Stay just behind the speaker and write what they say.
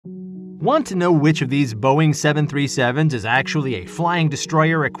Want to know which of these Boeing 737s is actually a flying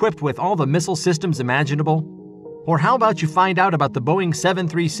destroyer equipped with all the missile systems imaginable? Or how about you find out about the Boeing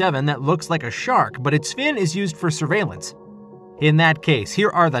 737 that looks like a shark, but its fin is used for surveillance? In that case, here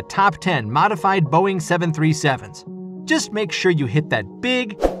are the top 10 modified Boeing 737s. Just make sure you hit that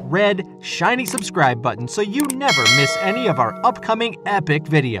big, red, shiny subscribe button so you never miss any of our upcoming epic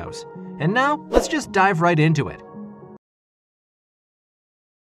videos. And now, let's just dive right into it.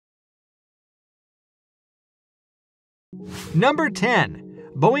 Number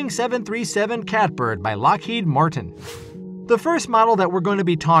 10. Boeing 737 Catbird by Lockheed Martin. The first model that we're going to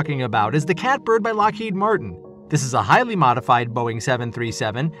be talking about is the Catbird by Lockheed Martin. This is a highly modified Boeing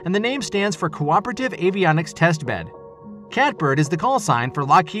 737, and the name stands for Cooperative Avionics Test Bed. Catbird is the call sign for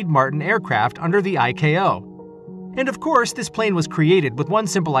Lockheed Martin aircraft under the ICAO. And of course, this plane was created with one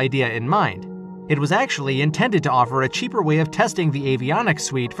simple idea in mind. It was actually intended to offer a cheaper way of testing the avionics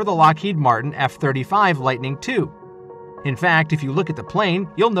suite for the Lockheed Martin F-35 Lightning II. In fact, if you look at the plane,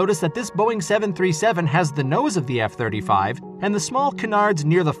 you'll notice that this Boeing 737 has the nose of the F-35 and the small canards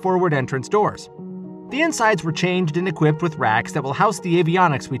near the forward entrance doors. The insides were changed and equipped with racks that will house the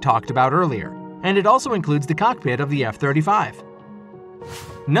avionics we talked about earlier, and it also includes the cockpit of the F-35.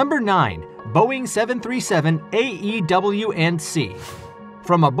 Number 9. Boeing 737 AEW&C.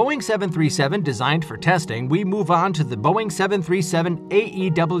 From a Boeing 737 designed for testing, we move on to the Boeing 737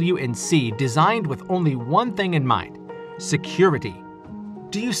 AEW&C designed with only one thing in mind: security.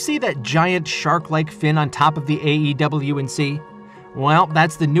 Do you see that giant shark-like fin on top of the AEW&C? Well,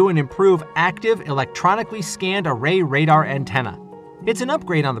 that's the new and improved active electronically scanned array radar antenna. It's an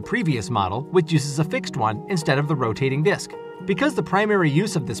upgrade on the previous model, which uses a fixed one instead of the rotating disc. Because the primary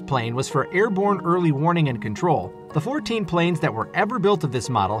use of this plane was for airborne early warning and control, the 14 planes that were ever built of this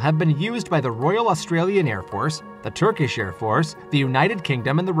model have been used by the Royal Australian Air Force, the Turkish Air Force, the United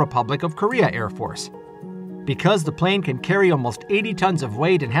Kingdom, and the Republic of Korea Air Force. Because the plane can carry almost 80 tons of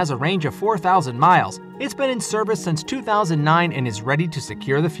weight and has a range of 4,000 miles, it's been in service since 2009 and is ready to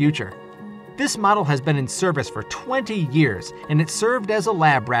secure the future. This model has been in service for 20 years, and it served as a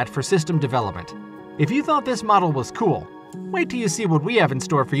lab rat for system development. If you thought this model was cool, wait till you see what we have in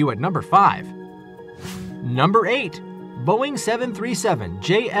store for you at number 5. Number 8. Boeing 737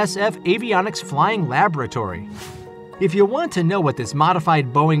 JSF Avionics Flying Laboratory. If you want to know what this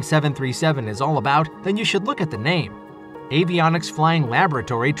modified Boeing 737 is all about, then you should look at the name. Avionics Flying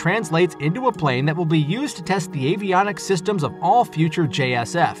Laboratory translates into a plane that will be used to test the avionics systems of all future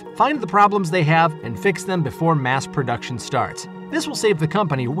JSF, find the problems they have, and fix them before mass production starts. This will save the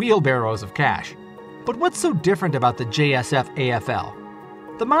company wheelbarrows of cash. But what's so different about the JSF AFL?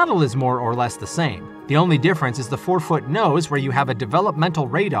 The model is more or less the same. The only difference is the 4-foot nose, where you have a developmental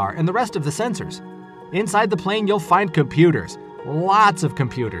radar and the rest of the sensors. Inside the plane, you'll find computers, lots of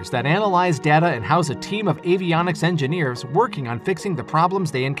computers that analyze data and house a team of avionics engineers working on fixing the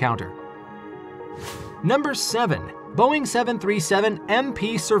problems they encounter. Number 7. Boeing 737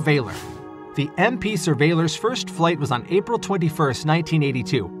 MP Surveiller. The MP Surveiller's first flight was on April 21,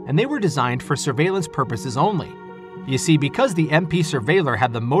 1982, and they were designed for surveillance purposes only. You see, because the MP Surveiller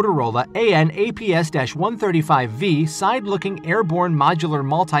had the Motorola AN/APS-135V side-looking airborne modular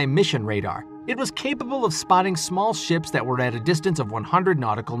multi-mission radar, it was capable of spotting small ships that were at a distance of 100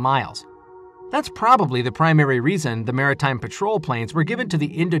 nautical miles. That's probably the primary reason the maritime patrol planes were given to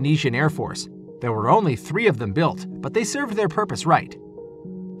the Indonesian Air Force. There were only 3 of them built, but they served their purpose right.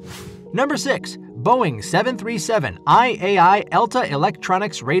 Number 6. Boeing 737 IAI ELTA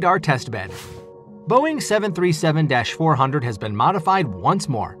Electronics Radar Testbed. Boeing 737-400 has been modified once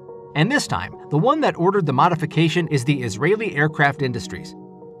more, and this time, the one that ordered the modification is the Israeli Aircraft Industries.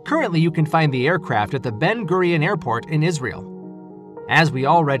 Currently, you can find the aircraft at the Ben Gurion Airport in Israel. As we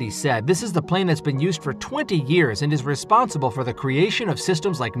already said, this is the plane that's been used for 20 years and is responsible for the creation of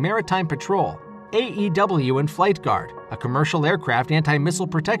systems like Maritime Patrol, AEW and Flight Guard, a commercial aircraft anti-missile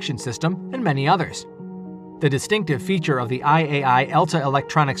protection system, and many others. The distinctive feature of the IAI ELTA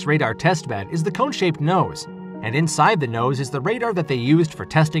Electronics Radar Testbed is the cone-shaped nose, and inside the nose is the radar that they used for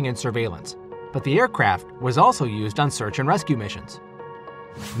testing and surveillance. But the aircraft was also used on search and rescue missions.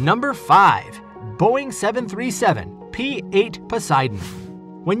 Number 5. Boeing 737 P-8 Poseidon.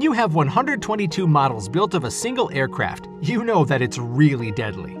 When you have 122 models built of a single aircraft, you know that it's really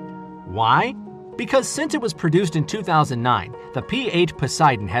deadly. Why? Because since it was produced in 2009, the P-8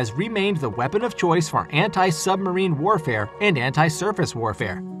 Poseidon has remained the weapon of choice for anti-submarine warfare and anti-surface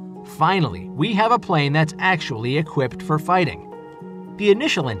warfare. Finally, we have a plane that's actually equipped for fighting. The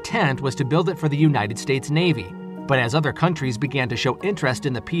initial intent was to build it for the United States Navy, but as other countries began to show interest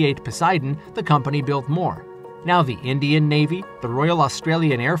in the P-8 Poseidon, the company built more. Now the Indian Navy, the Royal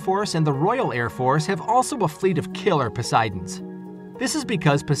Australian Air Force, and the Royal Air Force have also a fleet of killer Poseidons. This is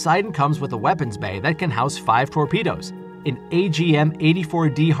because Poseidon comes with a weapons bay that can house 5 torpedoes, an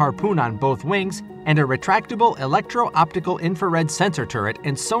AGM-84D harpoon on both wings, and a retractable electro-optical infrared sensor turret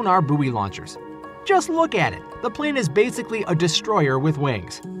and sonar buoy launchers. Just look at it, the plane is basically a destroyer with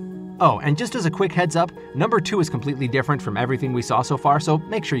wings. Oh, and just as a quick heads up, number 2 is completely different from everything we saw so far, so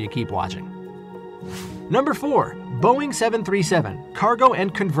make sure you keep watching. Number 4, Boeing 737, cargo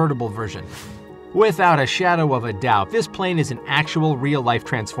and convertible version. Without a shadow of a doubt, this plane is an actual real-life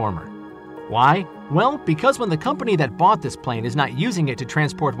transformer. Why? Well, because when the company that bought this plane is not using it to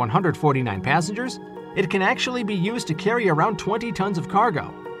transport 149 passengers, it can actually be used to carry around 20 tons of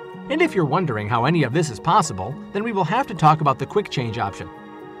cargo. And if you're wondering how any of this is possible, then we will have to talk about the quick change option.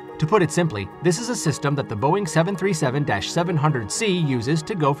 To put it simply, this is a system that the Boeing 737-700C uses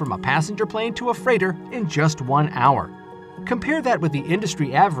to go from a passenger plane to a freighter in just 1 hour. Compare that with the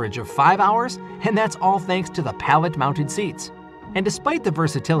industry average of 5 hours, and that's all thanks to the pallet-mounted seats. And despite the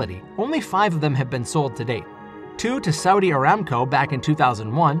versatility, only 5 of them have been sold to date. 2 to Saudi Aramco back in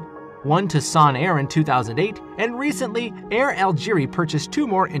 2001, 1 to Son Air in 2008, and recently, Air Algeria purchased 2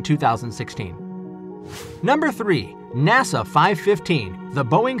 more in 2016. Number 3, NASA 515, the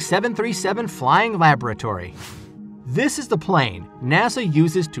Boeing 737 Flying Laboratory. This is the plane NASA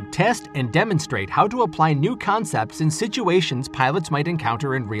uses to test and demonstrate how to apply new concepts in situations pilots might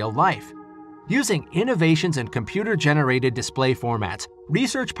encounter in real life. Using innovations in computer-generated display formats,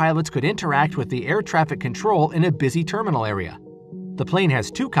 research pilots could interact with the air traffic control in a busy terminal area. The plane has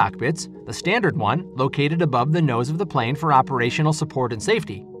 2 cockpits, the standard one located above the nose of the plane for operational support and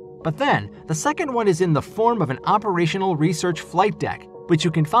safety. But then, the second one is in the form of an operational research flight deck, which you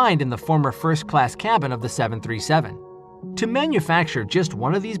can find in the former first-class cabin of the 737. To manufacture just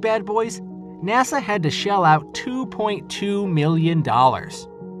one of these bad boys, NASA had to shell out $2.2 million.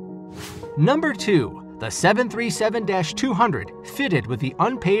 Number 2, the 737-200, fitted with the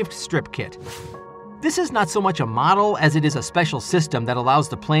unpaved strip kit. This is not so much a model as it is a special system that allows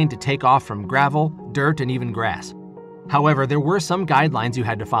the plane to take off from gravel, dirt, and even grass. However, there were some guidelines you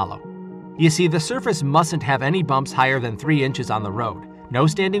had to follow. You see, the surface mustn't have any bumps higher than 3 inches on the road, no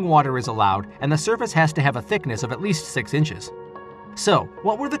standing water is allowed, and the surface has to have a thickness of at least 6 inches. So,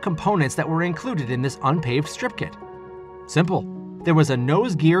 what were the components that were included in this unpaved strip kit? Simple. There was a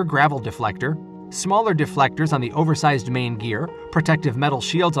nose gear gravel deflector, smaller deflectors on the oversized main gear, protective metal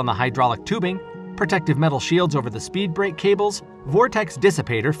shields on the hydraulic tubing, protective metal shields over the speed brake cables, vortex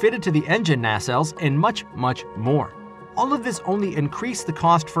dissipator fitted to the engine nacelles, and much, much more. All of this only increased the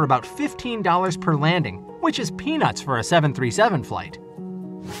cost for about $15 per landing, which is peanuts for a 737 flight.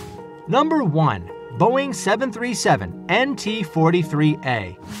 Number 1, Boeing 737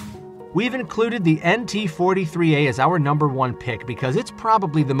 NT-43A. We've included the NT-43A as our number 1 pick because it's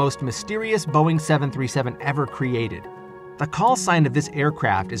probably the most mysterious Boeing 737 ever created. The call sign of this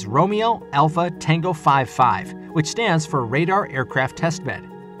aircraft is Romeo Alpha Tango 55, which stands for Radar Aircraft Testbed.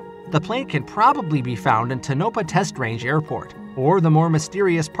 The plane can probably be found in Tonopah Test Range Airport, or the more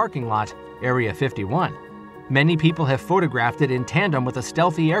mysterious parking lot, Area 51. Many people have photographed it in tandem with a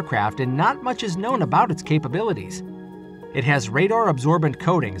stealthy aircraft, and not much is known about its capabilities. It has radar-absorbent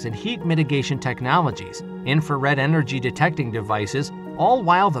coatings and heat mitigation technologies, infrared energy detecting devices, all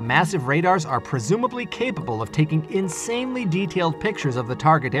while the massive radars are presumably capable of taking insanely detailed pictures of the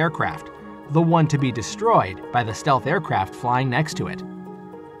target aircraft, the one to be destroyed by the stealth aircraft flying next to it.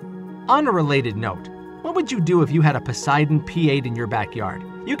 On a related note, what would you do if you had a Poseidon P-8 in your backyard?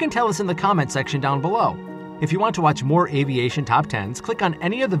 You can tell us in the comment section down below. If you want to watch more aviation top 10s, click on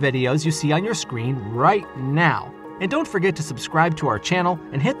any of the videos you see on your screen right now. And don't forget to subscribe to our channel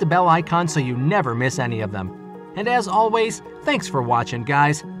and hit the bell icon so you never miss any of them. And as always, thanks for watching,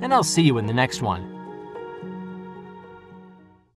 guys, and I'll see you in the next one.